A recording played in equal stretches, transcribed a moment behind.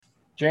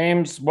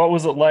James, what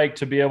was it like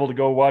to be able to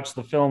go watch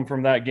the film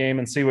from that game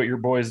and see what your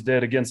boys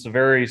did against a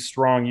very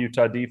strong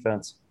Utah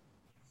defense?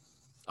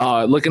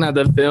 Looking at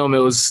the film, it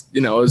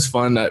was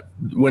fun. That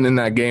winning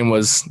that game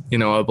was,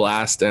 a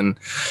blast. And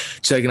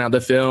checking out the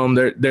film,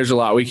 there's a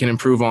lot we can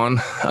improve on,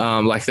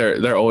 like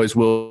there always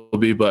will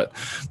be. But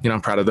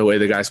I'm proud of the way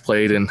the guys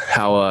played and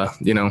how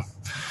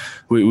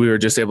we were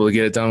just able to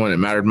get it done when it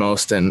mattered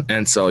most.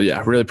 And so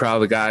yeah, really proud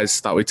of the guys.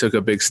 Thought we took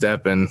a big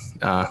step and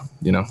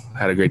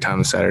had a great time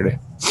this Saturday.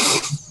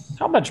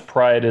 How much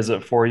pride is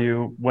it for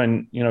you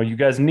when you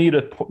guys need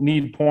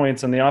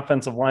points and the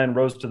offensive line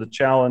rose to the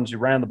challenge? You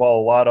ran the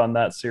ball a lot on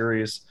that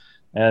series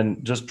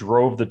and just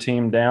drove the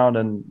team down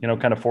and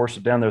kind of forced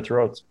it down their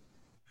throats.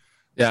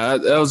 Yeah,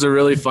 that was a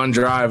really fun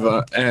drive,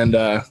 and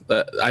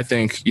I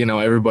think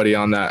everybody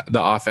on the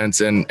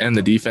offense and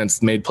the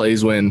defense made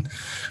plays when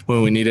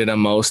we needed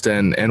them most,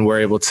 and we're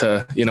able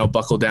to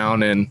buckle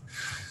down and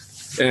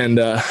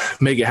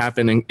make it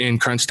happen in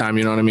crunch time.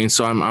 You know what I mean?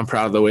 So I'm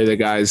proud of the way the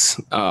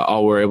guys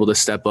all were able to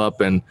step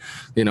up and,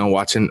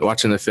 watching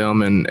the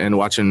film and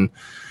watching,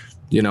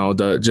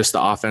 the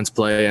offense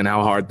play and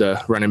how hard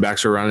the running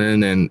backs were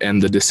running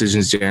and the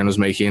decisions Jaren was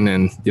making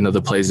and,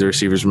 the plays the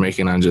receivers were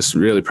making. I'm just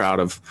really proud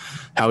of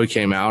how we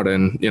came out.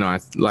 And, I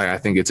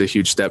think it's a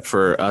huge step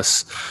for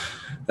us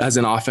as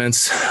an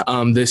offense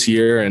this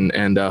year.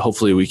 And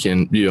hopefully we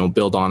can,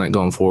 build on it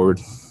going forward.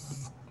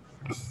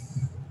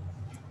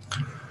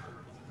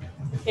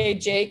 Okay,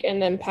 Jake,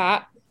 and then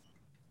Pat.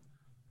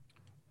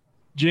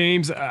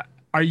 James,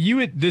 are you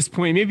at this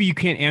point, maybe you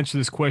can't answer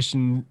this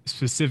question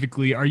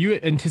specifically, are you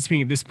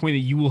anticipating at this point that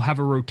you will have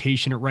a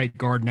rotation at right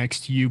guard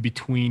next to you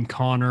between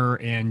Connor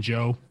and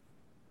Joe?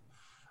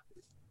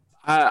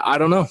 I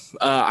don't know.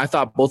 I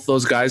thought both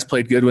those guys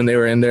played good when they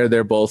were in there.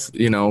 They're both,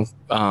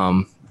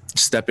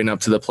 stepping up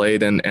to the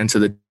plate and to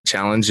the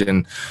challenge.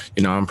 And,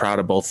 I'm proud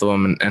of both of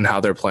them and how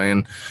they're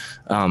playing.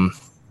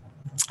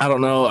 I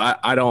don't know.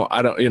 I don't,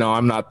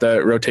 I'm not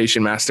the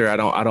rotation master. I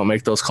don't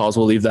make those calls.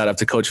 We'll leave that up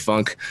to Coach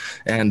Funk,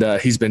 and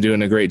he's been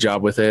doing a great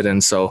job with it.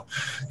 And so,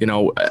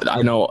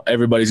 I know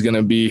everybody's going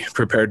to be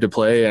prepared to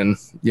play, and,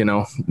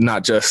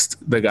 not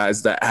just the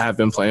guys that have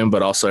been playing,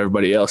 but also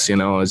everybody else,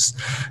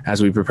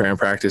 as we prepare and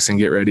practice and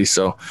get ready.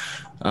 So,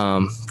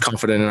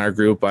 confident in our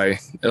group.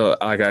 Like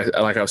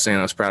I was saying,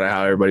 I was proud of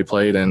how everybody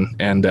played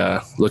and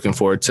looking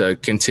forward to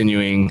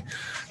continuing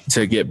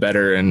to get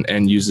better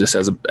and use this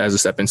as a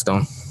stepping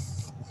stone.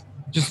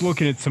 Just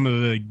looking at some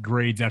of the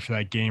grades after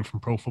that game from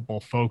Pro Football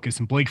Focus,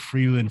 and Blake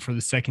Freeland for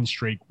the second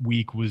straight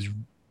week was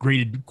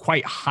graded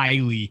quite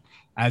highly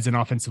as an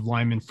offensive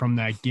lineman from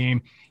that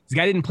game. This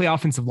guy didn't play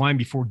offensive line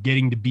before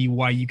getting to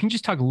BYU. You can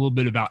just talk a little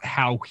bit about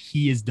how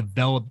he has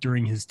developed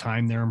during his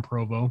time there in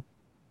Provo.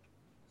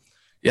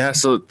 Yeah,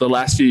 so the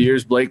last few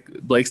years,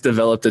 Blake's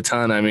developed a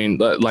ton. I mean,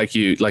 like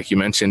you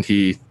mentioned,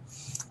 he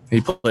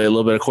played a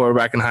little bit of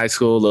quarterback in high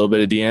school, a little bit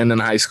of DN in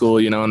high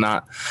school,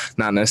 not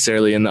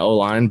necessarily in the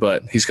O-line,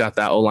 but he's got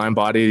that O-line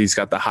body. He's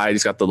got the height,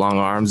 he's got the long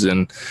arms.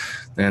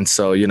 And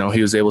so,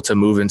 he was able to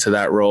move into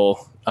that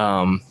role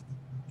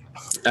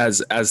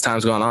as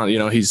time's gone on.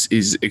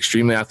 He's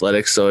extremely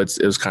athletic, so it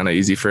was kind of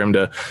easy for him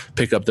to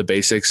pick up the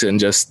basics and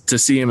just to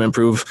see him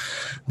improve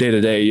day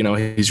to day.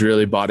 He's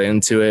really bought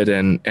into it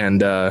and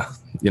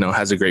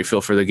has a great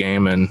feel for the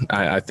game. And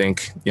I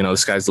think, the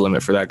sky's the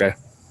limit for that guy.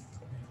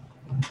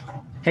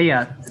 Hey,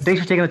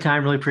 thanks for taking the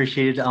time. Really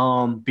appreciate it.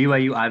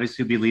 BYU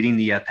obviously will be leading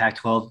the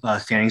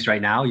Pac-12 standings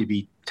right now. You'd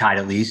be tied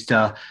at least.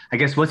 I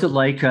guess, what's it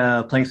like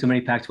playing so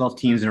many Pac-12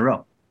 teams in a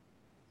row?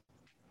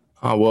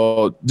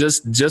 Well,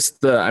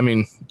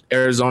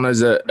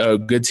 Arizona's a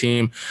good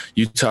team.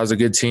 Utah's a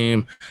good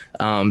team.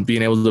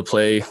 Being able to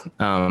play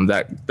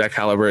that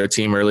caliber of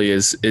team early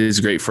is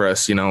great for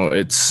us.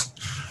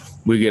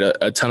 We get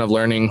a ton of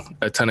learning,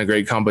 a ton of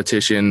great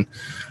competition,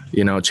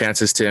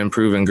 chances to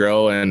improve and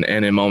grow. And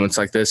in moments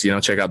like this,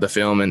 check out the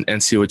film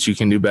and see what you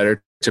can do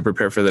better to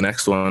prepare for the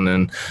next one.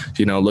 And,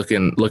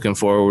 looking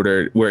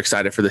forward, we're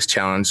excited for this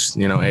challenge.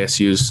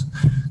 ASU's,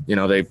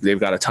 they've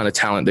got a ton of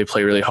talent. They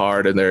play really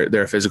hard and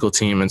they're a physical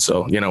team. And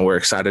so, we're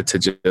excited to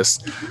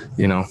just,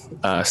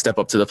 step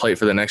up to the plate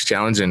for the next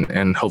challenge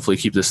and hopefully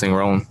keep this thing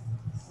rolling.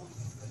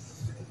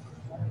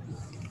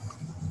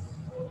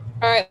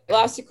 All right,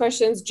 last two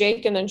questions,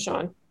 Jake and then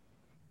Sean.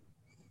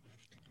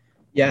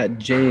 Yeah,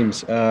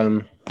 James,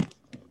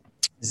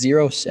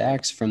 0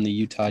 sacks from the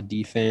Utah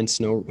defense.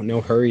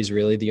 No hurries,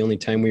 really. The only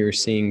time we were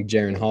seeing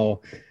Jaren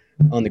Hall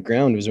on the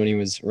ground was when he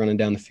was running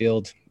down the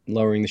field,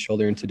 lowering the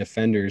shoulder into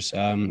defenders.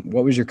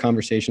 What was your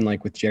conversation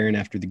like with Jaren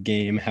after the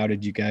game? How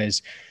did you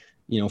guys,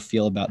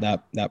 feel about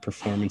that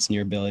performance and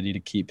your ability to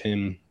keep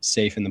him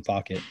safe in the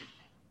pocket?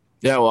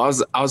 Yeah, well,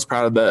 I was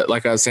proud of that.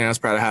 Like I was saying, I was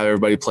proud of how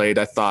everybody played.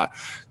 I thought,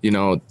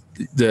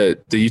 the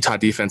Utah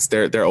defense,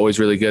 they're always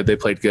really good. They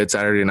played good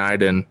Saturday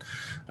night, and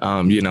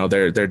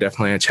they're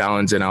definitely a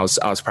challenge, and I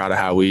was proud of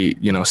how we,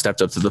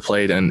 stepped up to the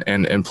plate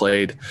and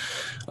played.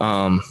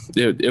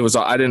 It was,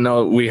 I didn't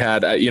know we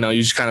had, you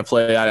just kind of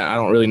play. I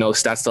don't really know the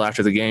stats till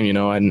after the game,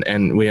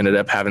 and we ended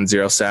up having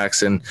 0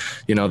 sacks, and,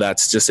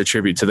 that's just a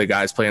tribute to the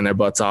guys playing their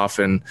butts off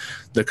and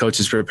the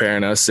coaches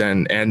preparing us,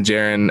 and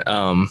Jaren,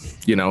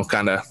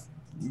 kind of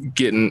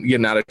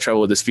getting out of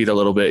trouble with his feet a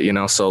little bit,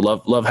 so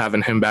love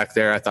having him back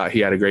there. I thought he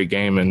had a great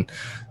game, and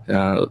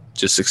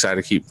just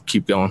excited to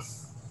keep going.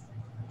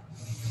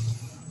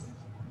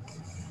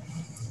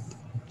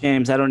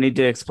 James, I don't need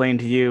to explain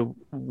to you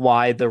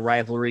why the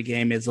rivalry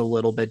game is a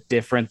little bit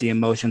different. The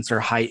emotions are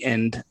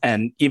heightened,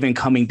 and even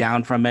coming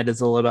down from it is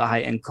a little bit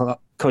heightened. Coach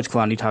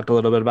Kalani talked a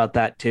little bit about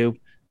that too,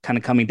 kind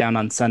of coming down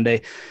on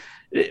Sunday.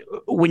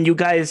 When you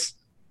guys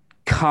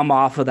come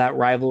off of that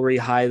rivalry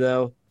high,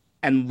 though,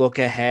 and look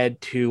ahead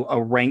to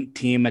a ranked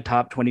team, a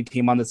top 20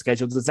 team on the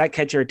schedule, does that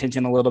catch your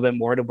attention a little bit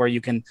more to where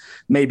you can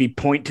maybe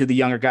point to the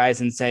younger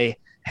guys and say,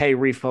 hey,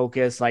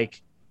 refocus,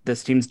 like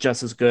this team's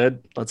just as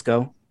good. Let's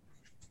go.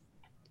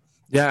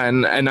 Yeah,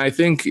 and I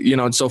think,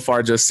 so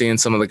far just seeing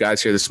some of the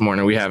guys here this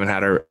morning, we haven't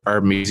had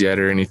our meetings yet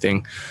or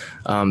anything.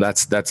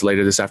 That's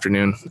later this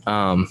afternoon.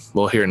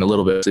 We'll hear in a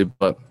little bit,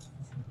 but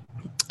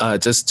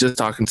just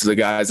talking to the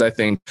guys, I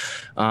think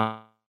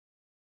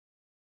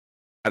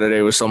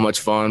Saturday was so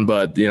much fun,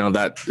 but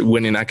that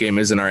winning that game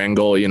isn't our end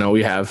goal.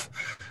 We have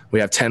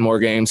 10 more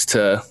games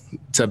to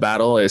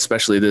battle,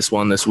 especially this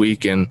one this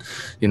week, and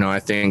I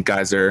think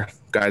guys are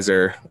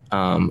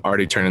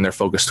already turning their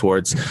focus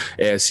towards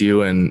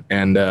ASU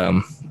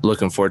and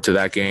looking forward to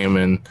that game.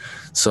 And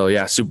so,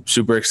 yeah,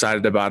 super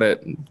excited about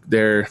it.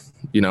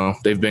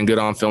 They've been good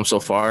on film so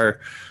far.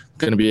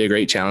 Going to be a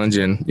great challenge,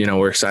 and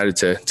we're excited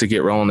to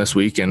get rolling this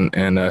week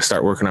and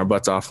start working our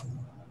butts off.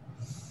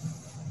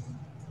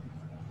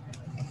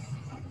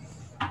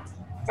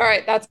 All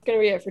right, that's going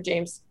to be it for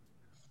James.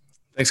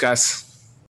 Thanks, guys.